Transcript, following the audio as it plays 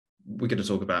we're going to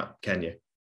talk about Kenya.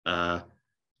 Uh,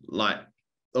 like,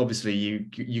 obviously,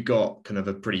 you got kind of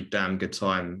a pretty damn good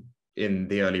time in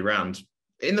the early round.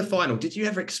 In the final, did you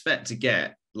ever expect to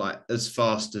get like as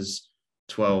fast as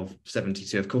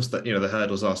 12.72? Of course, that the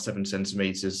hurdles are 7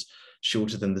 centimeters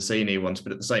shorter than the senior ones,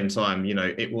 but at the same time,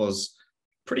 it was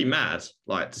pretty mad,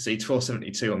 like to see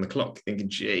 12.72 on the clock, thinking,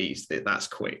 geez, that's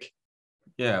quick.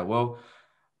 Yeah, well,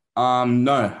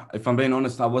 no, if I'm being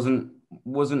honest, I wasn't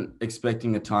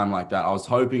expecting a time like that. I was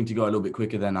hoping to go a little bit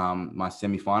quicker than my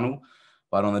semi-final,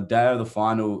 but on the day of the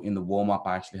final in the warm-up,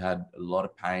 I actually had a lot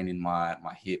of pain in my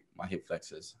hip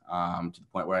flexors, to the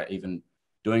point where even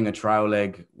doing a trail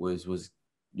leg was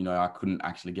I couldn't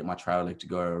actually get my trail leg to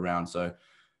go around. So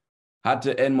had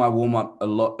to end my warm-up a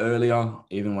lot earlier.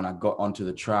 Even when I got onto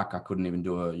the track, I couldn't even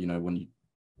do when you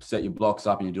set your blocks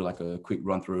up and you do like a quick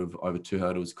run through of over 2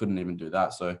 hurdles, couldn't even do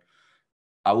that. So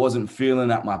I wasn't feeling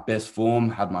at my best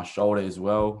form, had my shoulder as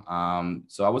well.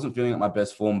 So I wasn't feeling at my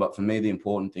best form, but for me, the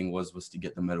important thing was to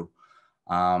get the medal.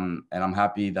 And I'm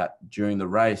happy that during the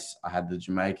race, I had the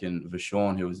Jamaican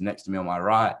Vashon, who was next to me on my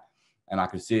right, and I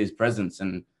could see his presence.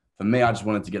 And for me, I just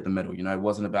wanted to get the medal. It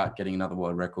wasn't about getting another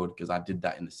world record because I did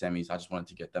that in the semis. I just wanted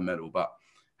to get the medal. But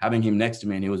having him next to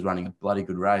me and he was running a bloody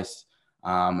good race,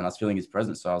 and I was feeling his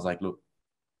presence. So I was like, look,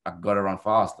 I got to run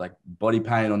fast, like body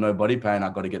pain or no body pain, I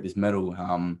got to get this medal.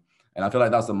 And I feel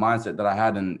like that's the mindset that I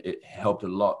had, and it helped a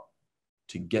lot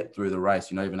to get through the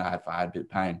race, even if I had a bit of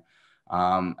pain.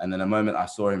 And then the moment I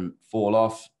saw him fall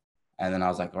off, and then I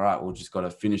was like, all right, we'll just got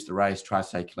to finish the race, try to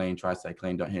stay clean,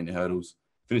 don't hit any hurdles.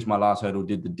 Finished my last hurdle,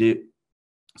 did the dip,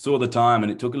 saw the time,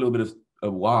 and it took a little bit of a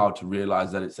while to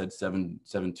realize that it said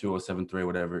 7.72 or 7.3,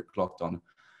 whatever it clocked on.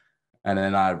 And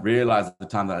then I realized at the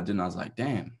time that I didn't, I was like,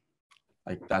 damn,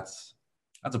 like that's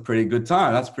a pretty good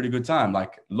time. That's a pretty good time.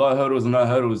 Like low hurdles and no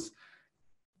hurdles,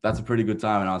 that's a pretty good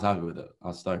time. And I was happy with it. I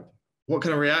was stoked. What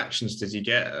kind of reactions did you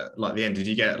get at like the end? Did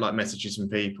you get like messages from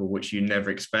people which you never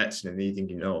expected, and you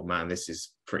thinking, oh man, this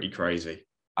is pretty crazy?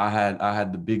 I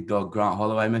had the big dog Grant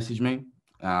Holloway message me,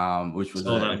 which was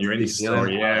a Your big Insta feeling.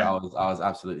 story, yeah. I was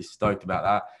absolutely stoked about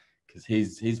that because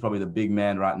he's probably the big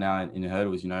man right now in the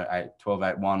hurdles.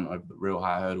 12.81 over the real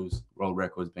high hurdles. World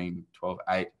records being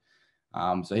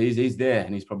 12.8. So he's there,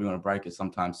 and he's probably going to break it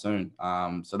sometime soon.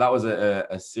 So that was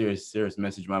a serious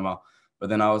message, Mama. But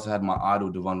then I also had my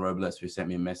idol, Devon Robles, who sent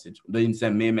me a message. They didn't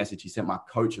send me a message. He sent my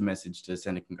coach a message to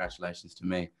send a congratulations to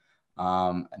me.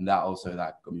 And that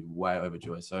got me way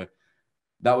overjoyed. So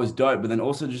that was dope. But then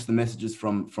also just the messages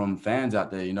from fans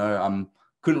out there,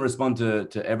 couldn't respond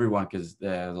to everyone because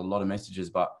there's a lot of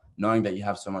messages, but knowing that you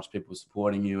have so much people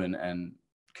supporting you and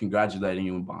congratulating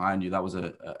you and behind you, that was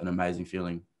an amazing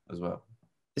feeling as well.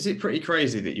 Is it pretty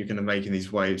crazy that you're going to making these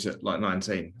waves at like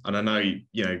 19? And I know,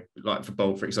 like for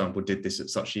Bolt, for example, did this at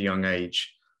such a young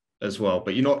age as well,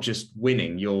 but you're not just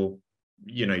winning, you're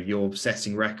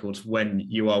setting records when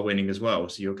you are winning as well.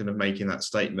 So you're kind of making that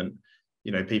statement,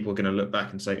 people are going to look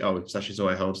back and say, oh, Sasha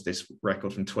Zhoya holds this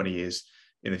record from 20 years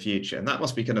in the future. And that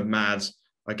must be kind of mad,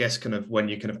 I guess, kind of when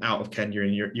you're kind of out of Kenya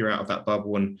and you're out of that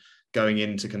bubble and going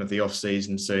into kind of the off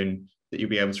season soon, that you'll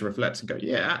be able to reflect and go,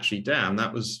 yeah, actually, damn,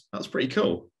 that was pretty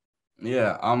cool.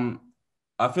 Yeah,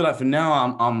 I feel like for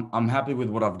now I'm happy with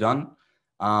what I've done.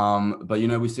 But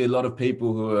we see a lot of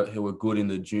people who are good in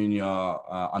the junior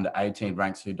under 18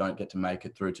 ranks who don't get to make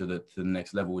it through to the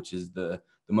next level, which is the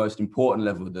most important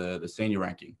level, the senior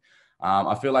ranking.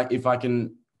 I feel like if I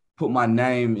can put my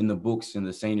name in the books in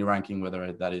the senior ranking,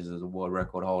 whether that is as a world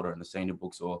record holder in the senior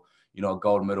books or a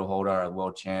gold medal holder, a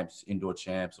world champs, indoor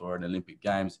champs, or an Olympic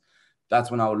Games, that's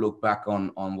when I would look back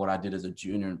on what I did as a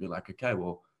junior and be like, okay,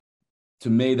 well, to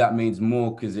me, that means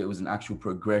more because it was an actual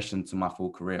progression to my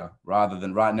full career rather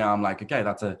than right now. I'm like, okay,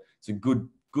 it's a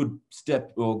good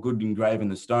step or good engraved in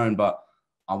the stone, but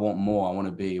I want more. I want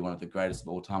to be one of the greatest of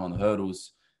all time on the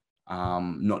hurdles,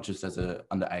 not just as a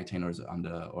under 18 or as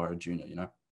or a junior,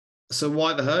 So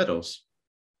why the hurdles?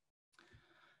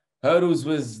 Hurdles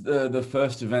was the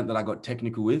first event that I got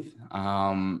technical with.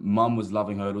 Mum was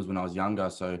loving hurdles when I was younger,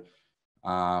 so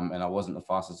and I wasn't the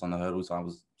fastest on the hurdles. I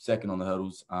was second on the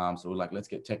hurdles. So we're like, let's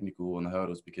get technical on the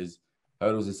hurdles because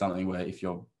hurdles is something where if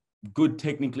you're good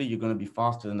technically, you're going to be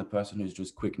faster than the person who's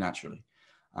just quick naturally.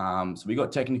 So we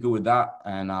got technical with that,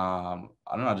 and I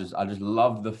don't know, I just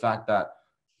love the fact that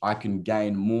I can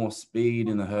gain more speed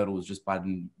in the hurdles just by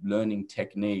learning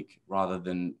technique rather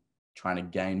than trying to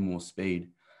gain more speed.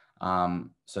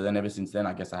 So then ever since then,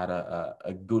 I guess I had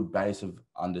a good base of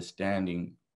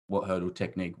understanding what hurdle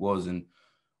technique was, and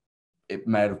it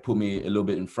may have put me a little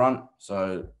bit in front.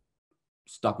 So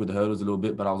stuck with the hurdles a little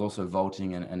bit, but I was also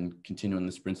vaulting and continuing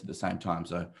the sprints at the same time.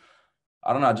 So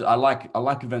I don't know. I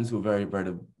like events who are very,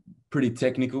 very pretty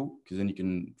technical, because then you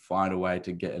can find a way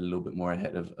to get a little bit more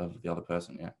ahead of the other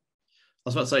person. Yeah. I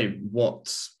was about to say,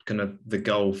 what's kind of the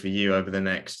goal for you over the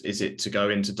next? Is it to go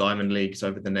into Diamond Leagues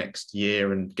over the next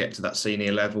year and get to that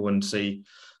senior level and see,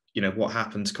 what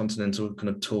happens, continental kind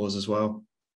of tours as well?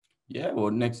 Yeah. Well,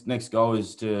 next goal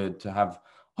is to have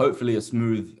hopefully a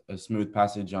smooth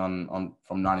passage on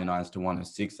from 99s to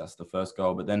 106. That's the first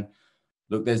goal. But then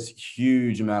look, there's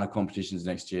huge amount of competitions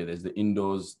next year. There's the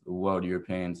indoors, the World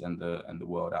Europeans, and the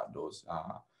World Outdoors.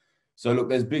 So look,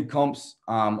 there's big comps.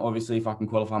 Obviously, if I can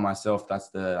qualify myself, that's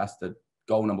the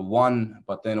goal number one.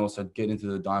 But then also get into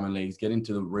the Diamond Leagues, get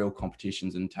into the real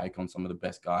competitions, and take on some of the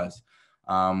best guys.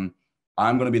 I'm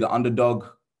going to be the underdog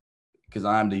because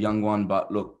I am the young one.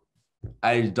 But look,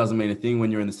 age doesn't mean a thing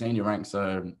when you're in the senior rank.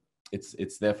 So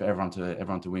it's there for everyone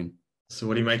to win. So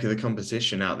what do you make of the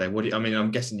competition out there? I mean,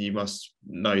 I'm guessing you must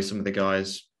know some of the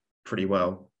guys pretty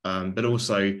well, but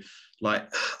also,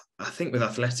 like, I think with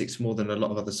athletics more than a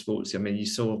lot of other sports. I mean, you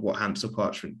saw what Hansel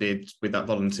Parchment did with that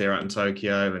volunteer out in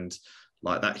Tokyo, and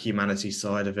like that humanity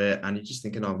side of it. And you're just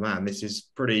thinking, oh man, this is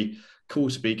pretty cool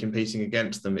to be competing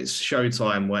against them. It's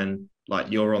showtime when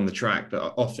like you're on the track,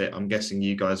 but off it, I'm guessing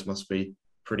you guys must be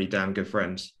pretty damn good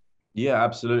friends. Yeah,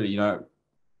 absolutely.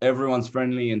 Everyone's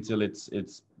friendly until it's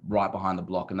right behind the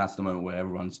block, and that's the moment where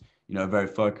everyone's very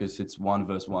focused. It's one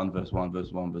versus one versus one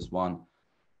versus one versus one,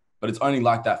 but it's only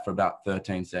like that for about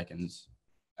 13 seconds,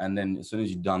 and then as soon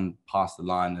as you're done past the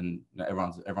line, then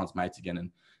everyone's mates again.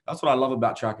 And that's what I love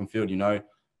about track and field. You're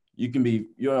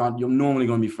normally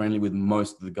going to be friendly with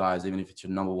most of the guys, even if it's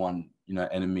your number one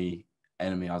enemy,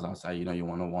 as I say, your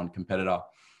one-on-one competitor.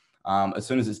 As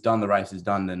soon as it's done, the race is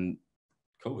done, then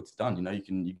cool, it's done. You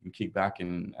can kick back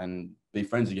and be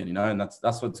friends again, and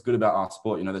that's what's good about our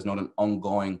sport. There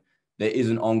is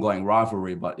an ongoing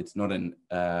rivalry, but it's not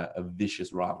a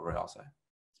vicious rivalry, I'll say.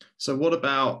 So what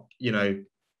about,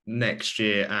 next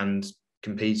year and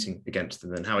competing against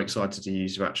them, and how excited are you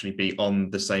to actually be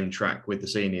on the same track with the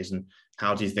seniors, and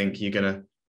how do you think you're going to,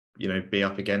 be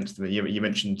up against them? You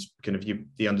mentioned kind of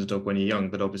the underdog when you're young,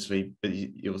 but obviously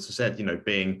you also said,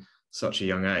 being such a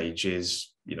young age is,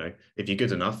 if you're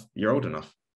good enough, you're old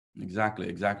enough. Exactly.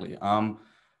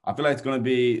 I feel like it's going to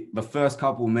be the first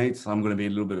couple of meets. I'm going to be a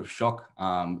little bit of shock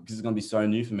because it's going to be so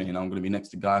new for me, and I'm going to be next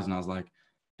to guys. And I was like,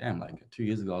 damn, like 2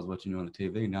 years ago, I was watching you on the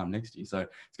TV. Now I'm next to you. So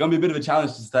it's going to be a bit of a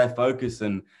challenge to stay focused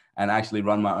and actually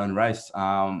run my own race.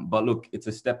 But look, it's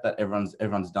a step that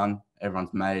everyone's done,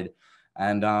 everyone's made.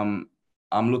 And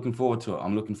I'm looking forward to it.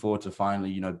 I'm looking forward to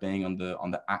finally, being on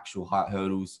the actual height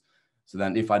hurdles. So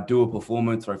then if I do a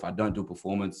performance or if I don't do a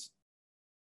performance,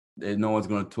 no one's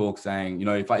going to talk saying,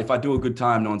 if I do a good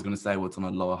time, no one's going to say, well, it's on a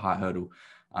lower height hurdle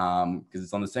because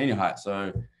it's on the senior height.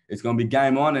 So it's going to be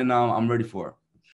game on, and I'm ready for it.